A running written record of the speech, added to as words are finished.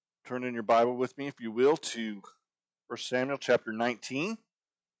Turn in your Bible with me, if you will, to 1 Samuel chapter 19.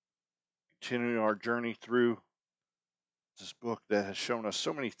 Continuing our journey through this book that has shown us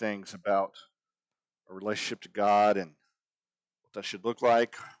so many things about our relationship to God and what that should look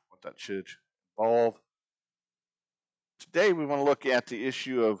like, what that should involve. Today we want to look at the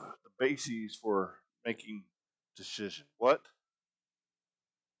issue of the bases for making decisions.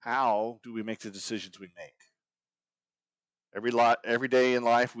 How do we make the decisions we make? Every day in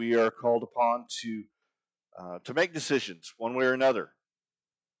life we are called upon to make decisions one way or another.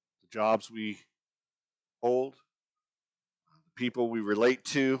 The jobs we hold, the people we relate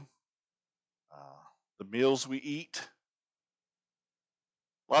to, the meals we eat.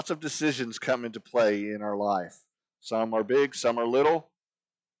 Lots of decisions come into play in our life. Some are big, some are little.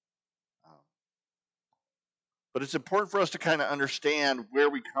 But it's important for us to kind of understand where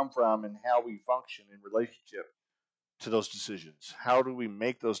we come from and how we function in relationship to those decisions. How do we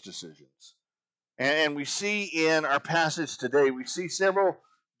make those decisions? And we see in our passage today, we see several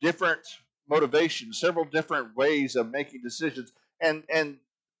different motivations, several different ways of making decisions. And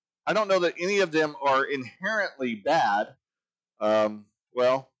I don't know that any of them are inherently bad.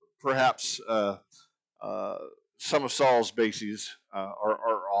 Perhaps some of Saul's bases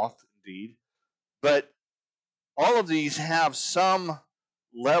are off indeed. But all of these have some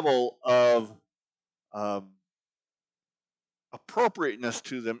level of appropriateness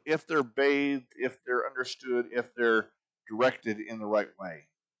to them if they're bathed, if they're understood, if they're directed in the right way.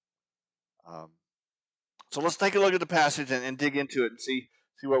 So let's take a look at the passage and dig into it and see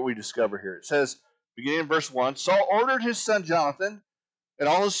what we discover here. It says, beginning in verse 1, Saul ordered his son Jonathan and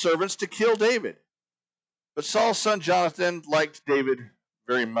all his servants to kill David. But Saul's son Jonathan liked David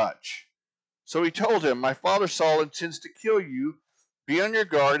very much. So he told him, my father Saul intends to kill you. Be on your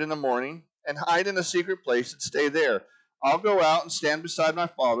guard in the morning and hide in a secret place and stay there. I'll go out and stand beside my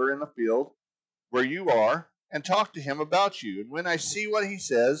father in the field where you are and talk to him about you. And when I see what he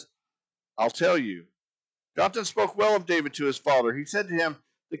says, I'll tell you. Jonathan spoke well of David to his father. He said to him,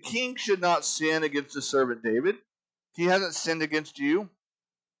 the king should not sin against his servant David. He hasn't sinned against you.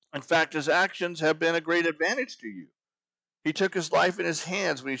 In fact, his actions have been a great advantage to you. He took his life in his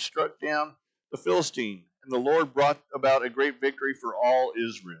hands when he struck down the Philistine, and the Lord brought about a great victory for all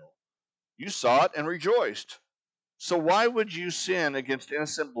Israel. You saw it and rejoiced. So why would you sin against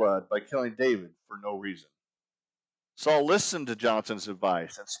innocent blood by killing David for no reason? Saul listened to Jonathan's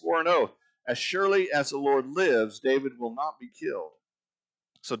advice and swore an oath, as surely as the Lord lives, David will not be killed.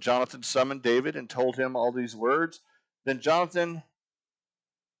 So Jonathan summoned David and told him all these words. Then Jonathan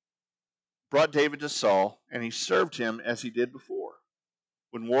brought David to Saul, and he served him as he did before.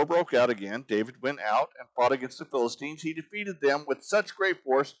 When war broke out again, David went out and fought against the Philistines. He defeated them with such great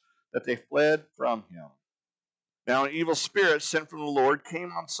force that they fled from him. Now an evil spirit sent from the Lord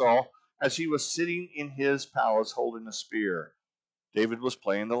came on Saul as he was sitting in his palace holding a spear. David was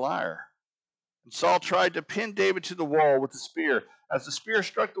playing the lyre. And Saul tried to pin David to the wall with the spear. As the spear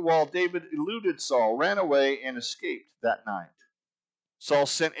struck the wall, David eluded Saul, ran away, and escaped that night. Saul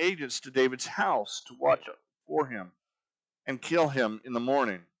sent agents to David's house to watch for him and kill him in the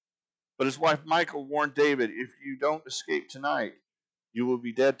morning. But his wife Michal warned David, if you don't escape tonight, you will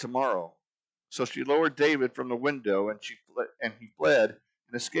be dead tomorrow. So she lowered David from the window, and he fled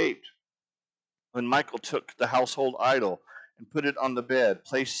and escaped. When Michal took the household idol and put it on the bed,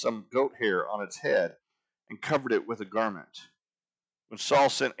 placed some goat hair on its head, and covered it with a garment. When Saul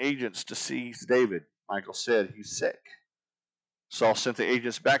sent agents to seize David, Michal said, he's sick. Saul sent the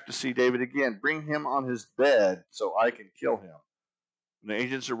agents back to see David again. Bring him on his bed so I can kill him. When the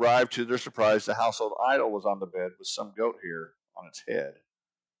agents arrived, to their surprise, the household idol was on the bed with some goat hair on its head.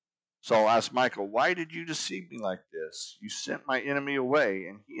 Saul asked Michal, why did you deceive me like this? You sent my enemy away,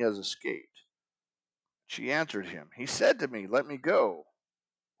 and he has escaped. She answered him, he said to me, let me go.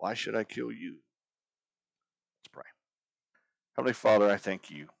 Why should I kill you? Let's pray. Heavenly Father, I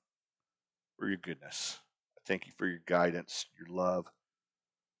thank you for your goodness. I thank you for your guidance, your love,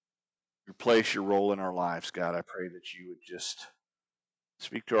 your place, your role in our lives, God. I pray that you would just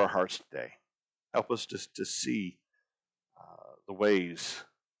speak to our hearts today. Help us to see the ways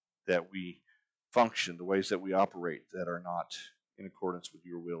that we function, the ways that we operate that are not in accordance with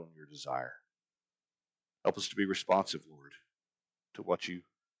your will and your desire. Help us to be responsive, Lord, to what you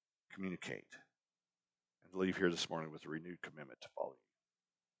communicate, and to leave here this morning with a renewed commitment to follow you.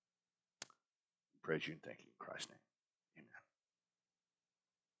 We praise you and thank you in Christ's name. Amen.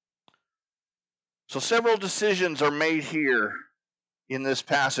 So several decisions are made here in this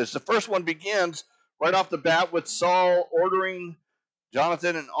passage. The first one begins right off the bat with Saul ordering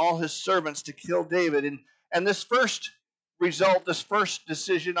Jonathan and all his servants to kill David. And this first result, this first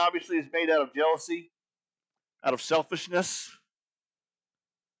decision obviously is made out of jealousy, out of selfishness.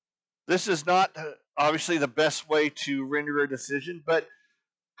 This is not obviously the best way to render a decision, but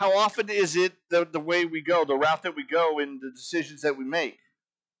how often is it the way we go, the route that we go in the decisions that we make?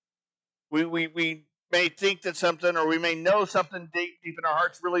 We may think that something, or we may know something deep in our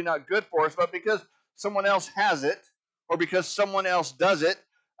heart's really not good for us, but because someone else has it, or because someone else does it,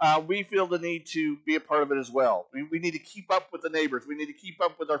 we feel the need to be a part of it as well. We need to keep up with the neighbors. We need to keep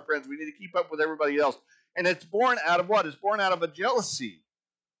up with our friends. We need to keep up with everybody else. And it's born out of what? It's born out of a jealousy.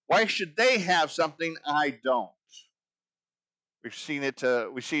 Why should they have something I don't? We've seen it.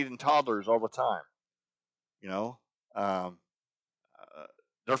 We see it in toddlers all the time. You know, um,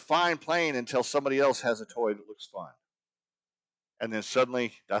 they're fine playing until somebody else has a toy that looks fun, and then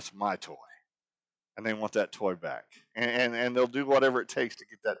suddenly that's my toy, and they want that toy back, and they'll do whatever it takes to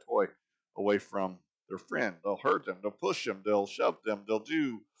get that toy away from their friend. They'll hurt them. They'll push them. They'll shove them. They'll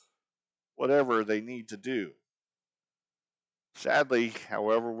do whatever they need to do. Sadly,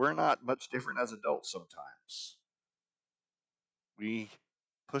 however, we're not much different as adults sometimes. We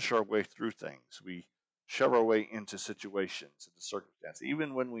push our way through things. We shove our way into situations, into circumstances,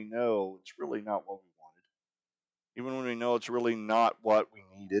 even when we know it's really not what we wanted, even when we know it's really not what we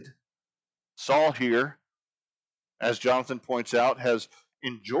needed. Saul here, as Jonathan points out, has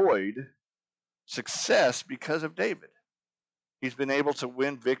enjoyed success because of David. He's been able to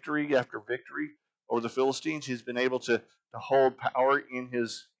win victory after victory over the Philistines. He's been able to hold power in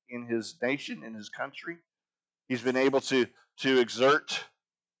his nation, in his country. He's been able to exert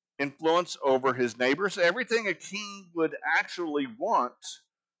influence over his neighbors. Everything a king would actually want,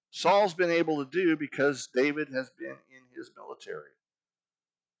 Saul's been able to do because David has been in his military.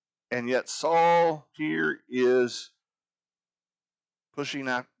 And yet Saul here is pushing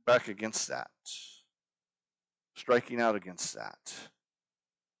back against that, striking out against that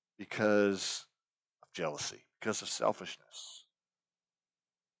because of jealousy, because of selfishness.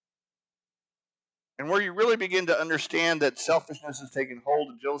 And where you really begin to understand that selfishness has taken hold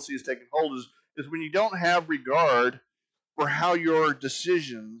and jealousy has taken hold is when you don't have regard for how your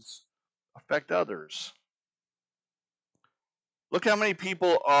decisions affect others. Look how many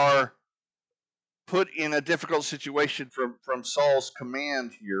people are put in a difficult situation from Saul's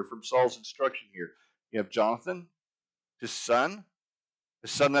command here, from Saul's instruction here. You have Jonathan, his son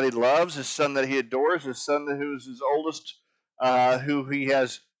that he loves, his son that he adores, his son who's his oldest, who he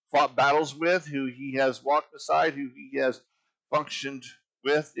has fought battles with, who he has walked beside, who he has functioned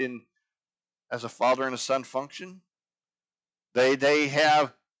with in as a father and a son function. They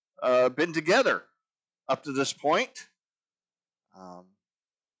have been together up to this point.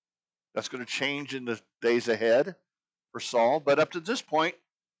 That's going to change in the days ahead for Saul, but up to this point,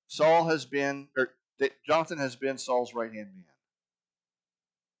 Jonathan has been Saul's right-hand man.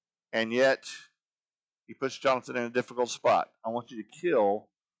 And yet, he puts Jonathan in a difficult spot. I want you to kill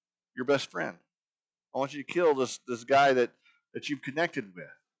your best friend. I want you to kill this guy that you've connected with.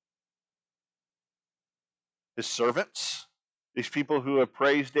 His servants, these people who have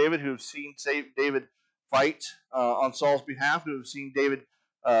praised David, who have seen David fight on Saul's behalf, who have seen David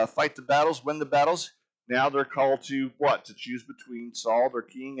fight the battles, win the battles. Now they're called to what? To choose between Saul, their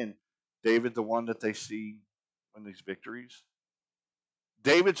king, and David, the one that they see win these victories.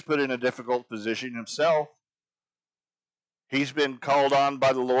 David's put in a difficult position himself. He's been called on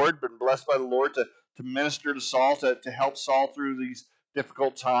by the Lord, been blessed by the Lord to minister to Saul, to help Saul through these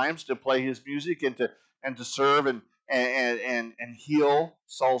difficult times, to play his music and to serve and heal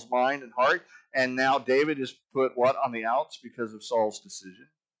Saul's mind and heart. And now David is put what on the outs because of Saul's decision.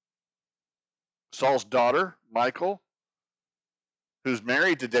 Saul's daughter, Michal, who's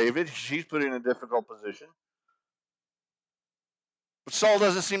married to David, she's put in a difficult position. But Saul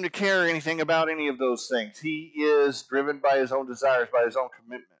doesn't seem to care anything about any of those things. He is driven by his own desires, by his own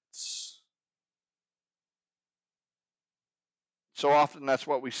commitments. So often that's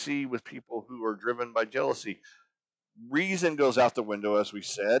what we see with people who are driven by jealousy. Reason goes out the window, as we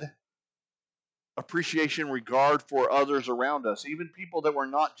said. Appreciation, regard for others around us, even people that we're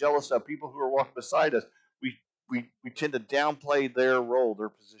not jealous of, people who are walking beside us, we tend to downplay their role, their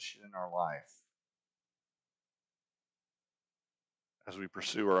position in our life as we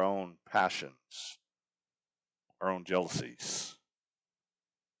pursue our own passions, our own jealousies.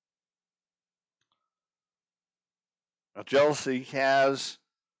 Now, jealousy has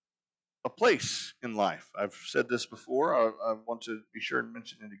a place in life. I've said this before. I want to be sure and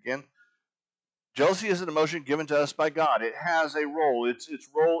mention it again. Jealousy is an emotion given to us by God. It has a role. Its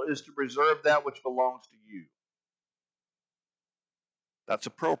role is to preserve that which belongs to you. That's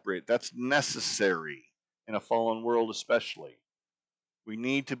appropriate. That's necessary in a fallen world especially. We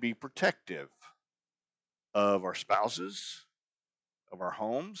need to be protective of our spouses, of our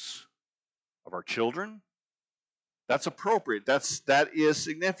homes, of our children. That's appropriate. That is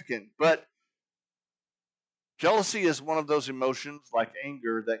significant. But jealousy is one of those emotions, like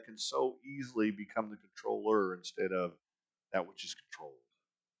anger, that can so easily become the controller instead of that which is controlled.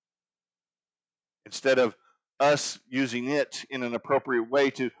 Instead of us using it in an appropriate way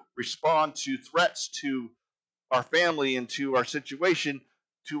to respond to threats to our family and to our situation,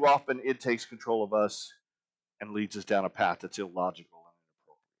 too often it takes control of us and leads us down a path that's illogical and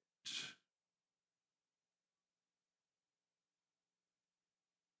inappropriate.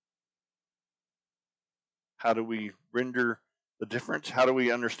 How do we render the difference? How do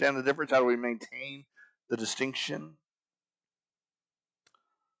we understand the difference? How do we maintain the distinction?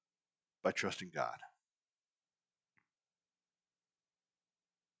 By trusting God.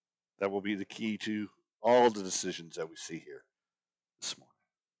 That will be the key to all the decisions that we see here this morning.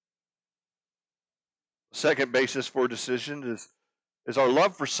 The second basis for decision is our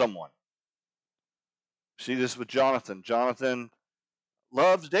love for someone. See this with Jonathan. Jonathan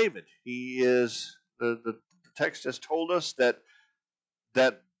loves David. He is the text has told us that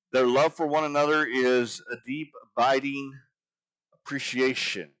their love for one another is a deep, abiding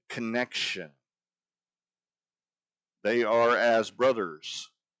appreciation, connection. They are as brothers.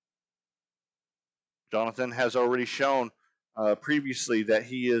 Jonathan has already shown previously that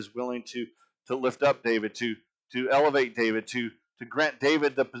he is willing to lift up David, to elevate David, to grant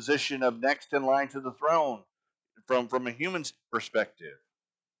David the position of next in line to the throne from a human perspective.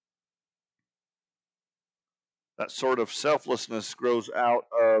 That sort of selflessness grows out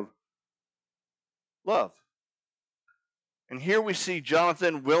of love. And here we see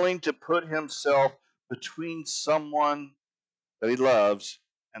Jonathan willing to put himself between someone that he loves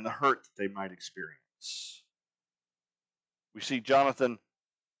and the hurt that they might experience. We see Jonathan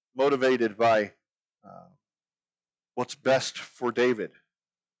motivated by what's best for David,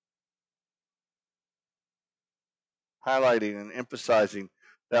 highlighting and emphasizing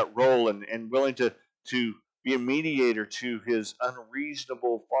that role and willing to be a mediator to his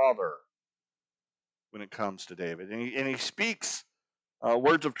unreasonable father when it comes to David. And he speaks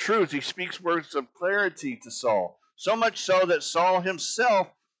words of truth. He speaks words of clarity to Saul, so much so that Saul himself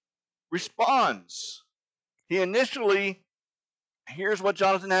responds. He initially hears what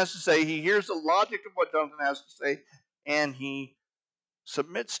Jonathan has to say. He hears the logic of what Jonathan has to say, and he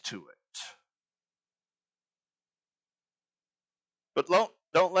submits to it. But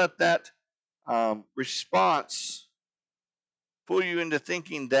don't let that response fool you into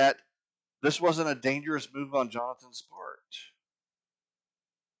thinking that this wasn't a dangerous move on Jonathan's part.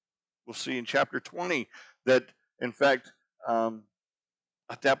 We'll see in chapter 20 that, in fact,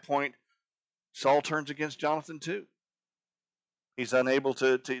 at that point, Saul turns against Jonathan too. He's unable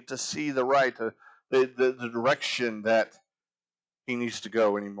to see the right, the direction that he needs to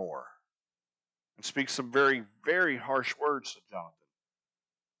go anymore. And speaks some very, very harsh words to Jonathan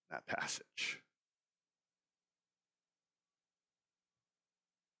in that passage.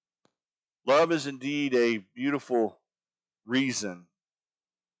 Love is indeed a beautiful reason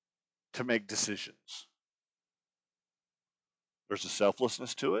to make decisions. There's a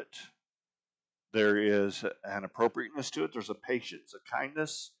selflessness to it. There is an appropriateness to it. There's a patience, a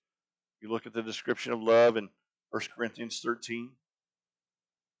kindness. You look at the description of love in 1 Corinthians 13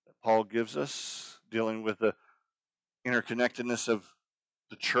 that Paul gives us, dealing with the interconnectedness of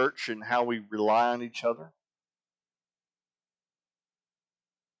the church and how we rely on each other.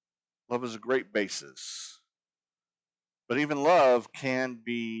 Love is a great basis. But even love can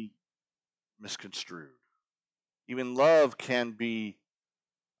be misconstrued. Even love can be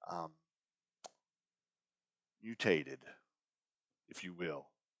mutated, if you will,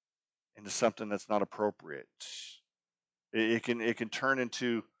 into something that's not appropriate. It can turn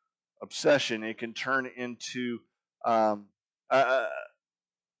into obsession. It can turn into an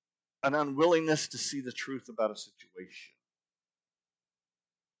unwillingness to see the truth about a situation,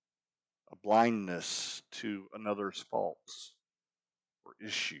 a blindness to another's faults or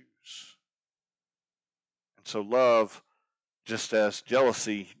issues. And so love, just as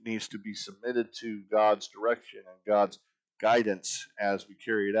jealousy, needs to be submitted to God's direction and God's guidance as we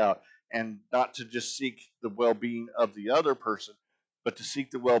carry it out, and not to just seek the well-being of the other person, but to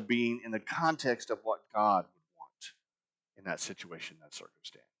seek the well-being in the context of what God would want in that situation, that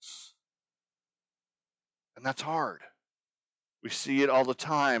circumstance. And that's hard. We see it all the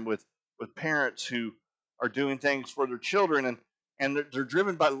time with parents who are doing things for their children, and they're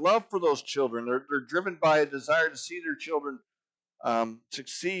driven by love for those children. They're driven by a desire to see their children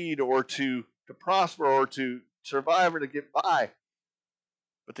succeed or to prosper or to survive or to get by.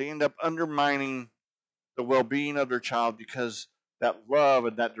 But they end up undermining the well-being of their child because that love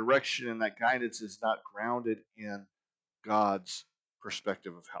and that direction and that guidance is not grounded in God's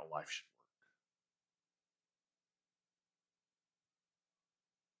perspective of how life should work.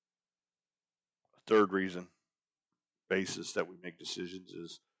 A third reason, basis that we make decisions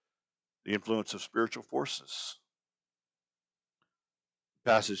is the influence of spiritual forces.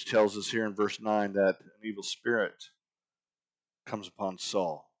 The passage tells us here in verse 9 that an evil spirit comes upon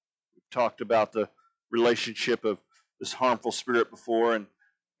Saul. We've talked about the relationship of this harmful spirit before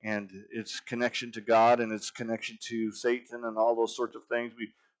and its connection to God and its connection to Satan and all those sorts of things.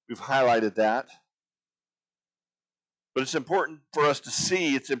 We've highlighted that. But it's important for us to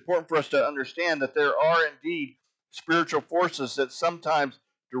see, it's important for us to understand that there are indeed spiritual forces that sometimes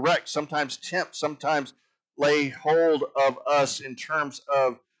direct, sometimes tempt, sometimes lay hold of us in terms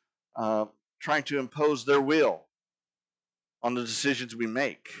of trying to impose their will on the decisions we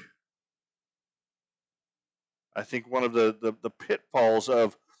make. I think one of the pitfalls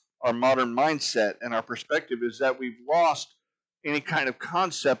of our modern mindset and our perspective is that we've lost any kind of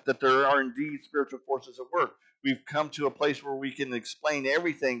concept that there are indeed spiritual forces at work. We've come to a place where we can explain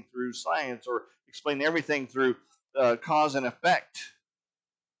everything through science or explain everything through cause and effect,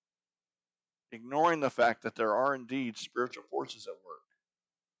 ignoring the fact that there are indeed spiritual forces at work.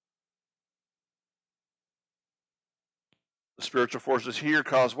 The spiritual forces here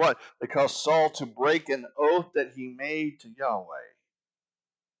cause what? They cause Saul to break an oath that he made to Yahweh.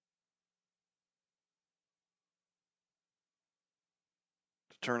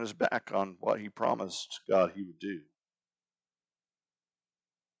 To turn his back on what he promised God he would do.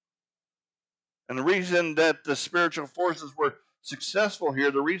 And the reason that the spiritual forces were successful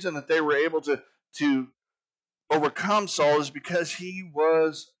here, the reason that they were able to overcome Saul is because he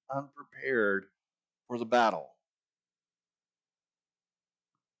was unprepared for the battle.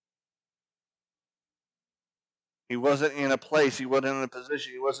 He wasn't in a place, he wasn't in a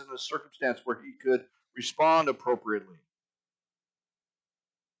position, he wasn't in a circumstance where he could respond appropriately.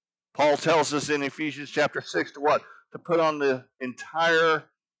 Paul tells us in Ephesians chapter 6 to what? To put on the entire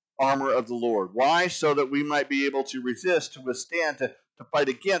armor of the Lord. Why? So that we might be able to resist, to withstand, to fight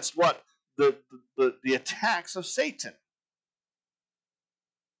against what? The attacks of Satan.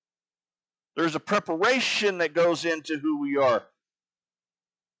 There's a preparation that goes into who we are.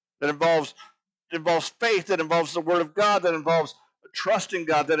 That involves faith, that involves the Word of God, that involves trust in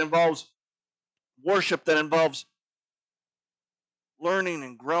God, that involves worship, that involves learning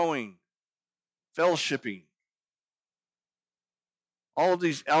and growing, fellowshipping. All of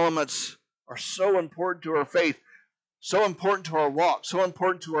these elements are so important to our faith, so important to our walk, so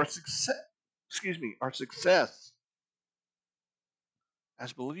important to our success. Our success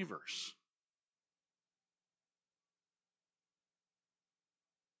as believers.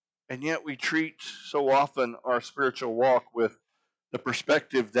 And yet we treat so often our spiritual walk with the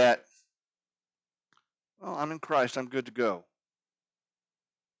perspective that, well, I'm in Christ, I'm good to go.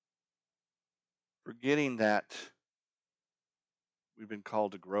 Forgetting that we've been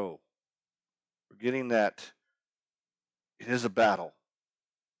called to grow. Forgetting that it is a battle.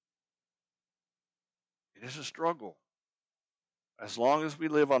 It is a struggle. As long as we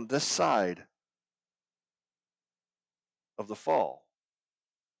live on this side of the fall,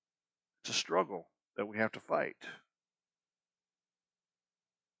 it's a struggle that we have to fight.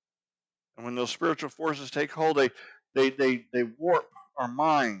 And when those spiritual forces take hold, they warp our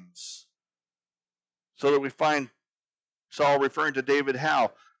minds so that we find Saul referring to David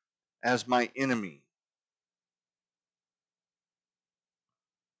how? As my enemy.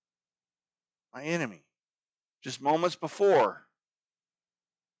 My enemy. Just moments before,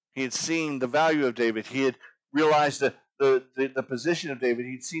 he had seen the value of David. He had realized the position of David.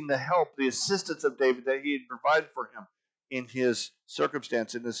 He'd seen the help, the assistance of David that he had provided for him in his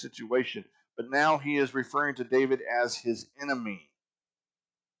circumstance, in this situation. But now he is referring to David as his enemy.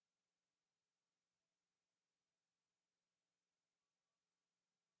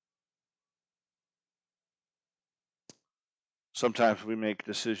 Sometimes we make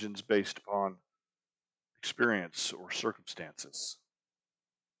decisions based upon experience or circumstances.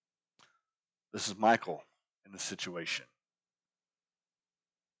 This is Michal in the situation.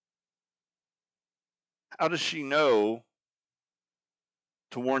 How does she know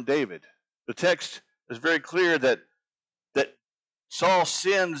to warn David? The text is very clear that Saul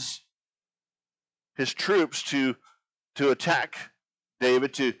sends his troops to attack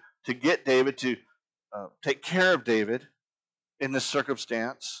David, to get David, to take care of David in this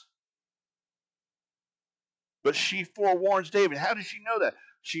circumstance. But she forewarns David. How does she know that?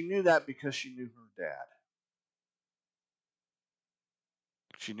 She knew that because she knew her dad.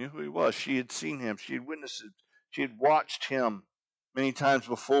 She knew who he was. She had seen him. She had witnessed it. She had watched him many times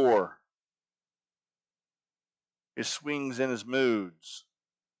before. His swings and his moods.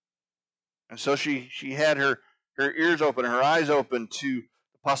 And so she had her ears open, her eyes open to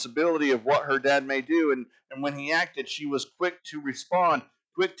the possibility of what her dad may do. And when he acted, she was quick to respond,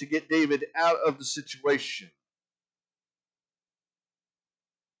 quick to get David out of the situation.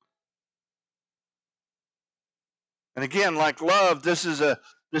 And again, like love, this is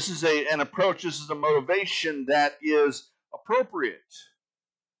an approach, this is a motivation that is appropriate.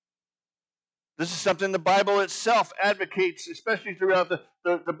 This is something the Bible itself advocates, especially throughout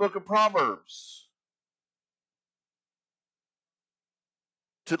the book of Proverbs.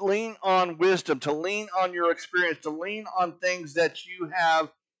 To lean on wisdom, to lean on your experience, to lean on things that you have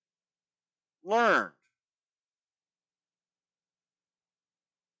learned.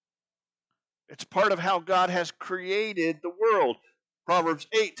 It's part of how God has created the world. Proverbs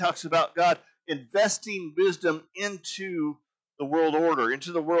 8 talks about God investing wisdom into the world order,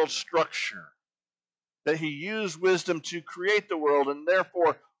 into the world structure. That he used wisdom to create the world, and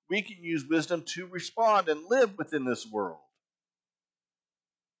therefore we can use wisdom to respond and live within this world.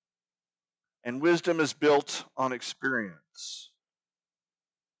 And wisdom is built on experience.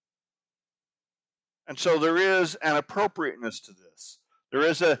 And so there is an appropriateness to this. There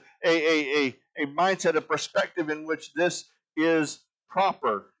is a mindset, a perspective in which this is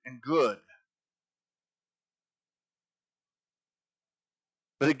proper and good.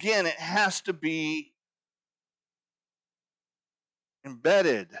 But again, it has to be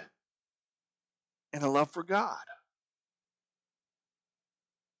embedded in a love for God.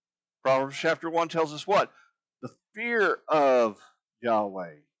 Proverbs chapter 1 tells us what? The fear of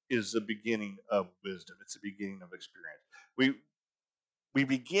Yahweh is the beginning of wisdom. It's the beginning of experience. We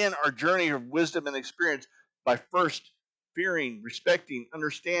begin our journey of wisdom and experience by first fearing, respecting,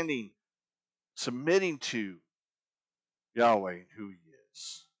 understanding, submitting to Yahweh and who he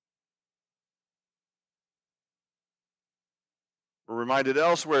is. We're reminded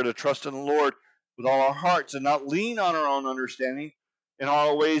elsewhere to trust in the Lord with all our hearts and not lean on our own understanding. In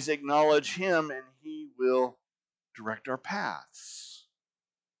all ways acknowledge him and he will direct our paths.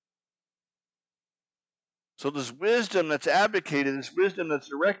 So this wisdom that's advocated, this wisdom that's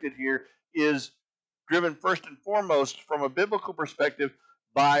directed here is driven first and foremost from a biblical perspective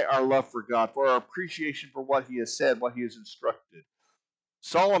by our love for God, for our appreciation for what he has said, what he has instructed.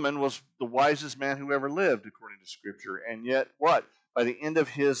 Solomon was the wisest man who ever lived, according to Scripture. And yet, what? By the end of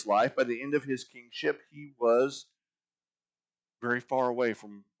his life, by the end of his kingship, he was very far away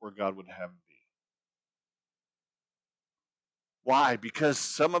from where God would have him be. Why? Because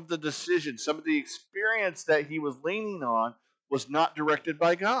some of the decisions, some of the experience that he was leaning on was not directed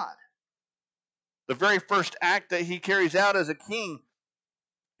by God. The very first act that he carries out as a king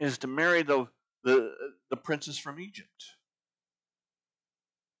is to marry the princess from Egypt.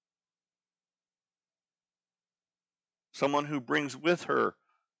 Someone who brings with her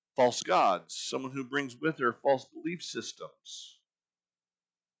false gods, someone who brings with her false belief systems.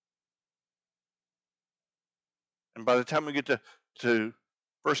 And by the time we get to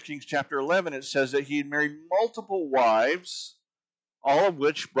 1 Kings chapter 11, it says that he had married multiple wives, all of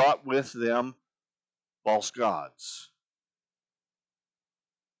which brought with them false gods.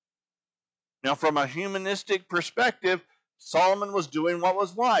 Now, from a humanistic perspective, Solomon was doing what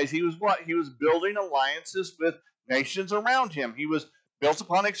was wise. He was what? He was building alliances with nations around him. He was built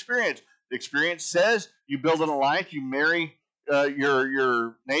upon experience. The experience says you build an alliance, you marry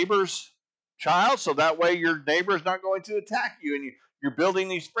your neighbor's child, so that way your neighbor is not going to attack you. And you're building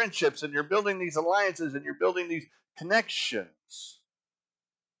these friendships, and you're building these alliances, and you're building these connections.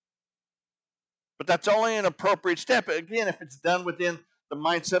 But that's only an appropriate step, again, if it's done within the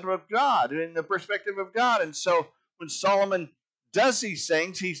mindset of God, in the perspective of God. And so when Solomon does these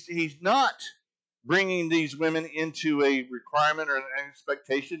things, he's not bringing these women into a requirement or an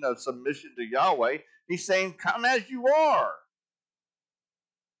expectation of submission to Yahweh. He's saying, come as you are.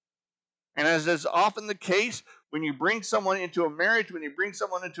 And as is often the case, when you bring someone into a marriage, when you bring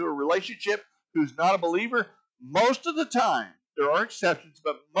someone into a relationship who's not a believer, most of the time, there are exceptions,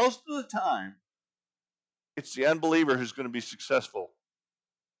 but most of the time, it's the unbeliever who's going to be successful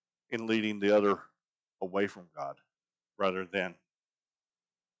in leading the other away from God rather than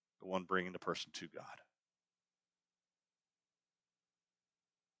the one bringing the person to God.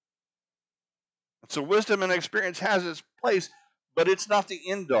 And so wisdom and experience has its place, but it's not the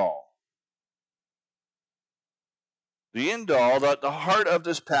end all. The end all, the heart of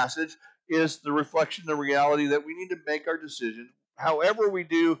this passage, is the reflection, the reality that we need to make our decisions however we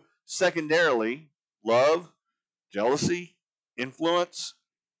do secondarily, love, jealousy, influence,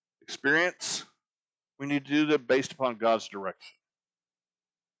 experience, we need to do that based upon God's direction.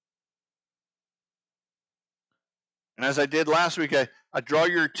 And as I did last week, I draw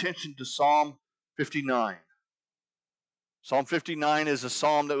your attention to Psalm 59. Psalm 59 is a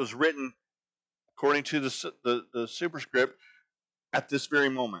psalm that was written, according to the superscript, at this very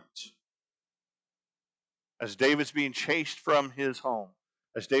moment. As David's being chased from his home,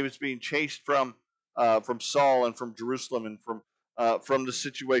 as David's being chased from Saul and from Jerusalem and from the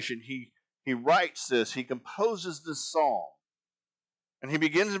situation, he writes this, he composes this psalm. And he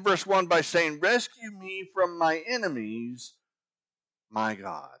begins in verse 1 by saying, "Rescue me from my enemies, my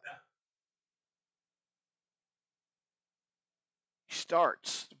God." He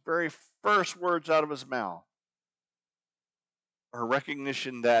starts, the very first words out of his mouth are a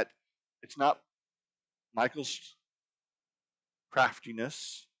recognition that it's not Michal's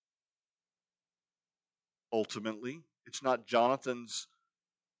craftiness, ultimately. It's not Jonathan's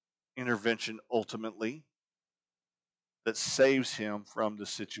intervention, ultimately, that saves him from the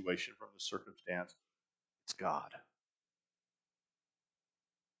situation, from the circumstance. It's God.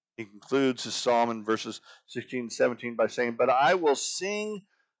 He concludes his psalm in verses 16 and 17 by saying, "But I will sing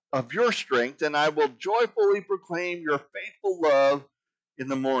of your strength, and I will joyfully proclaim your faithful love in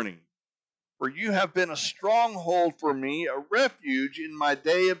the morning. For you have been a stronghold for me, a refuge in my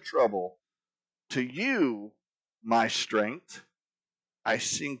day of trouble. To you, my strength, I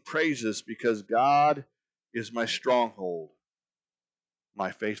sing praises because God is my stronghold,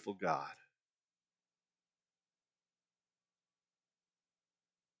 my faithful God."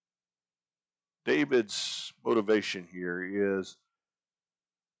 David's motivation here is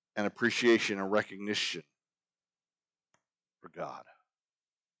an appreciation, a recognition for God.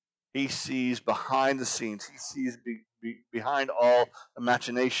 He sees behind the scenes. He sees behind all the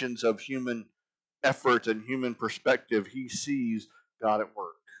machinations of human effort and human perspective. He sees God at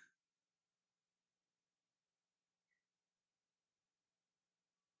work.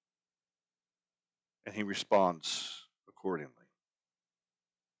 And he responds accordingly.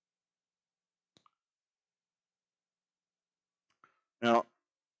 Now,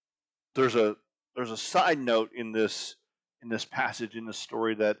 there's a side note in this passage, in this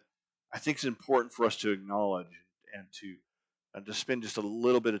story, that I think is important for us to acknowledge and to spend just a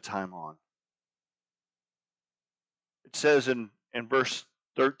little bit of time on. It says in verse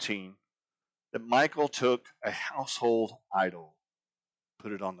 13 that Michal took a household idol,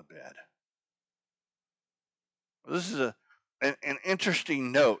 put it on the bed. This is an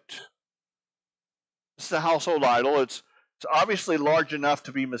interesting note. This is a household idol. It's obviously large enough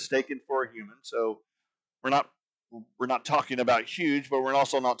to be mistaken for a human. So we're not talking about huge, but we're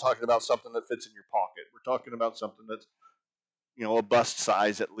also not talking about something that fits in your pocket. We're talking about something that's, a bust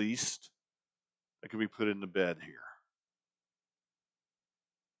size at least, that could be put in the bed here.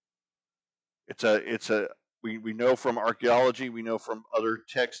 We know from archaeology, we know from other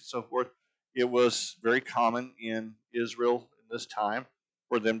texts and so forth, it was very common in Israel in this time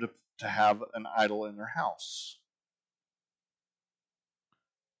for them to have an idol in their house.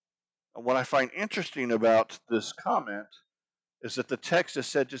 And what I find interesting about this comment is that the text has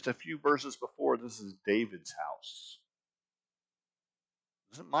said just a few verses before, this is David's house.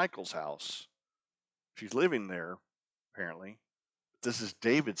 This isn't Michal's house. She's living there, apparently. But this is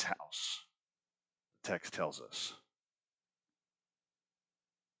David's house, the text tells us.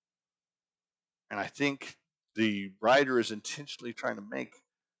 And I think the writer is intentionally trying to make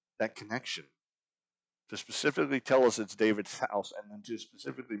that connection, to specifically tell us it's David's house, and then to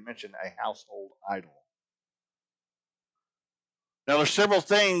specifically mention a household idol. Now, there's several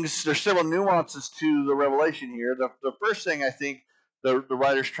nuances to the revelation here. The first thing I think the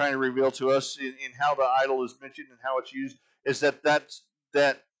writer's trying to reveal to us in how the idol is mentioned and how it's used is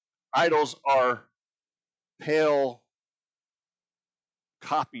that idols are pale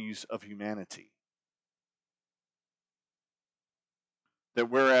copies of humanity. That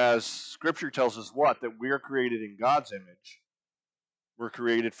whereas Scripture tells us that we are created in God's image, we're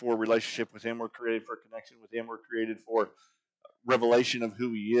created for a relationship with Him, we're created for connection with Him, we're created for revelation of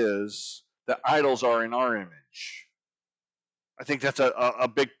who He is, the idols are in our image. I think that's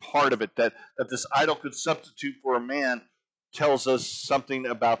a big part of it, that this idol could substitute for a man tells us something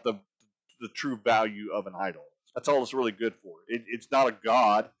about the true value of an idol. That's all it's really good for. It's not a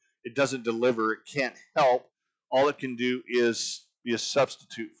God. It doesn't deliver. It can't help. All it can do is be a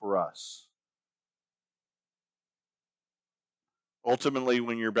substitute for us. Ultimately,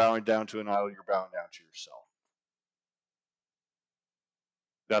 when you're bowing down to an idol, you're bowing down to yourself.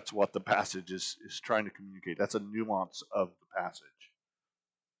 That's what the passage is trying to communicate. That's a nuance of the passage.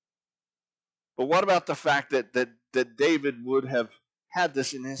 But what about the fact that David would have had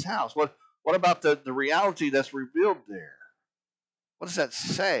this in his house? What about the reality that's revealed there? What does that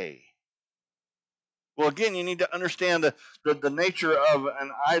say? Well, again, you need to understand the nature of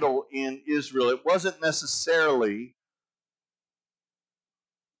an idol in Israel. It wasn't necessarily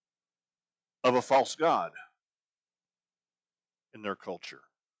of a false god in their culture.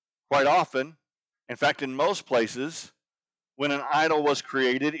 Quite often, in fact, in most places, when an idol was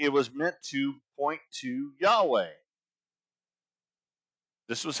created, it was meant to point to Yahweh.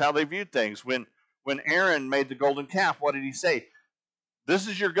 This was how they viewed things. When Aaron made the golden calf, what did he say? This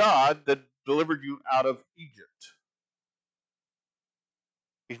is your God that delivered you out of Egypt.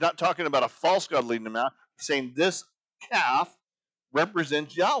 He's not talking about a false god leading them out. He's saying this calf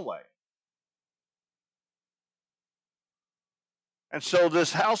represents Yahweh. And so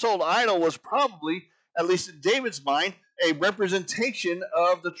this household idol was probably, at least in David's mind, a representation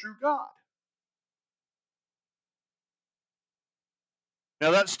of the true God.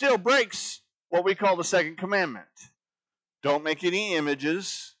 Now that still breaks what we call the second commandment. Don't make any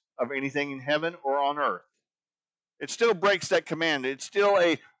images of anything in heaven or on earth. It still breaks that command. It's still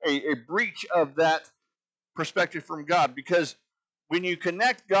a breach of that perspective from God, because when you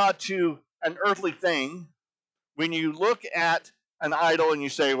connect God to an earthly thing, when you look at an idol and you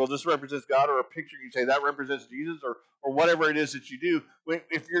say, well, this represents God, or a picture, you say that represents Jesus, or whatever it is that you do,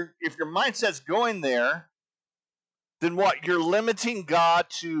 if your mindset's going there, then what? You're limiting God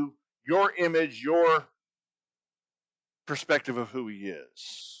to your image, your perspective of who he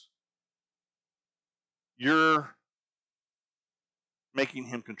is. You're making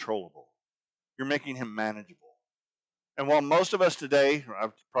him controllable. You're making him manageable. And while most of us today, or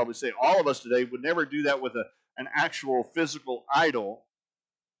I'd probably say all of us today, would never do that with an actual physical idol,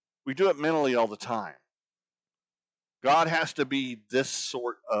 we do it mentally all the time. God has to be this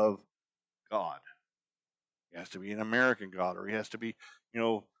sort of God. He has to be an American God, or he has to be,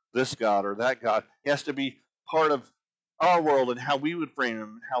 this God or that God. He has to be part of our world and how we would frame him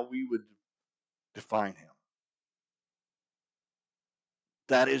and how we would define him.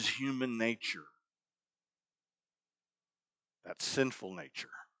 That is human nature. That's sinful nature.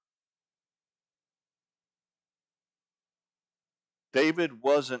 David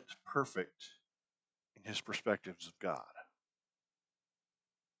wasn't perfect in his perspectives of God.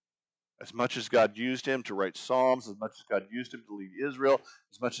 As much as God used him to write Psalms, as much as God used him to lead Israel,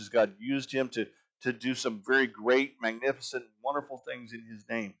 as much as God used him to do some very great, magnificent, wonderful things in his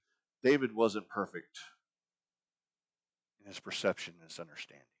name, David wasn't perfect in his perception and his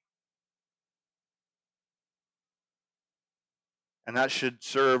understanding. And that should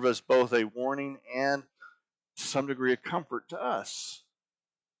serve as both a warning and, to some degree, a comfort to us.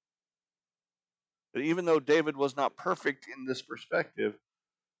 But even though David was not perfect in this perspective,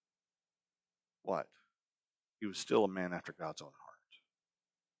 what? He was still a man after God's own heart.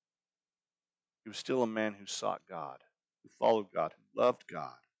 He was still a man who sought God, who followed God, who loved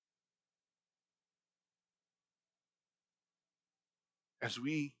God. As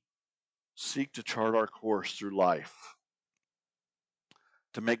we seek to chart our course through life,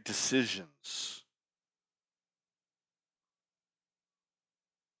 to make decisions,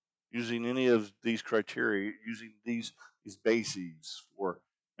 using any of these criteria, using these bases for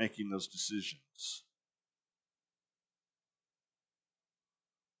making those decisions,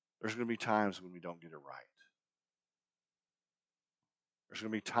 there's going to be times when we don't get it right. There's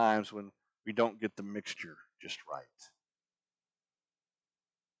going to be times when we don't get the mixture just right.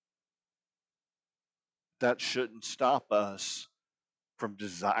 That shouldn't stop us from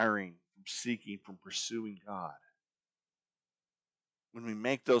desiring, from seeking, from pursuing God. When we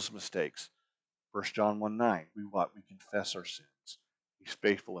make those mistakes, 1 John 1:9, we confess our sins. He's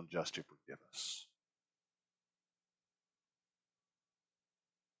faithful and just to forgive us.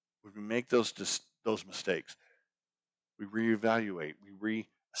 When we make those mistakes, we reevaluate, we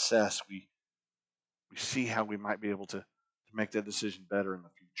reassess, we see how we might be able to make that decision better in the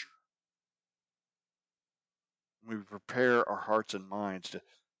future. We prepare our hearts and minds to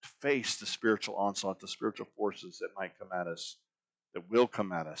face the spiritual onslaught, the spiritual forces that might come at us, that will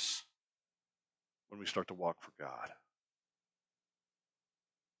come at us when we start to walk for God.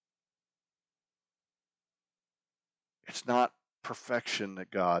 It's not perfection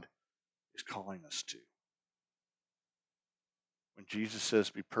that God is calling us to. When Jesus says,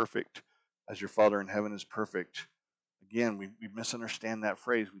 be perfect as your Father in heaven is perfect, again, we misunderstand that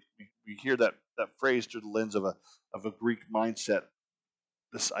phrase. We hear that phrase through the lens of a Greek mindset,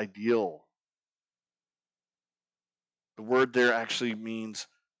 this ideal. The word there actually means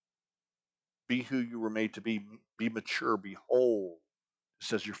Be who you were made to be. Be mature. Be whole. It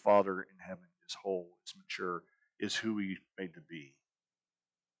says your Father in heaven is whole, is mature, is who He made to be.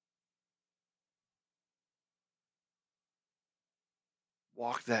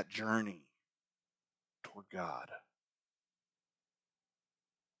 Walk that journey toward God.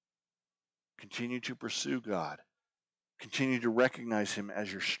 Continue to pursue God. Continue to recognize Him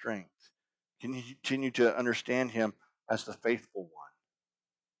as your strength. Continue to understand Him as the faithful one.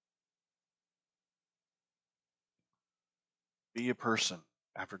 Be a person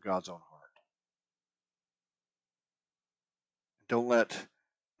after God's own heart. Don't let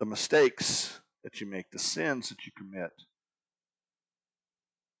the mistakes that you make, the sins that you commit,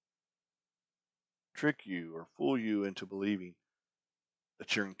 trick you or fool you into believing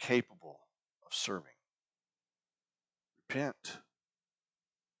that you're incapable of serving. Repent,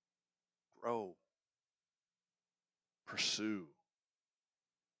 grow, pursue.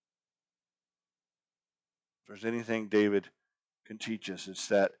 If there's anything David can teach us, it's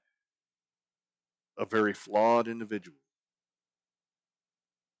that a very flawed individual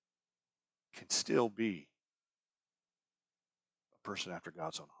can still be a person after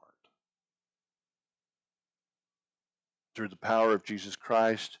God's own heart. Through the power of Jesus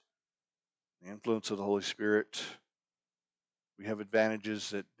Christ, the influence of the Holy Spirit, we have advantages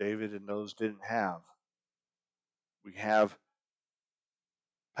that David and those didn't have. We have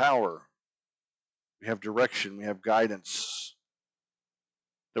power. We have direction. We have guidance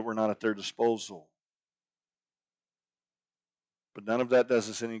that were not at their disposal. But none of that does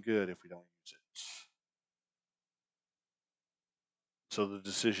us any good if we don't use it. So the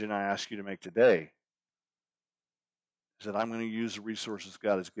decision I ask you to make today is that I'm going to use the resources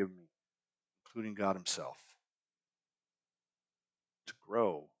God has given me, including God Himself, to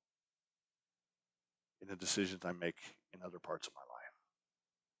grow in the decisions I make in other parts of my life.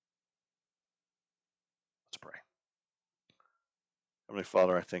 Let's pray. Heavenly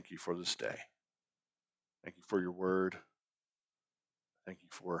Father, I thank you for this day. Thank you for your word. Thank you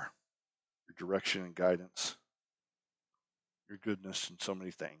for your direction and guidance, your goodness in so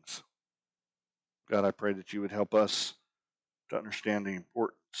many things. God, I pray that you would help us to understand the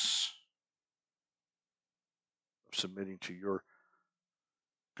importance of submitting to your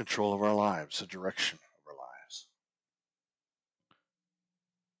control of our lives, the direction of our lives.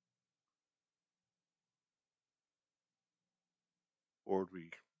 Lord, we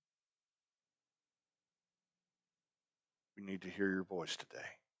need to hear your voice today.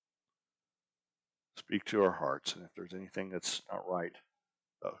 Speak to our hearts, and if there's anything that's not right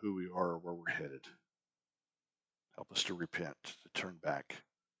about who we are or where we're headed, help us to repent, to turn back,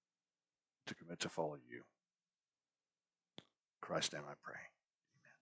 to commit to follow you. In Christ's name I pray.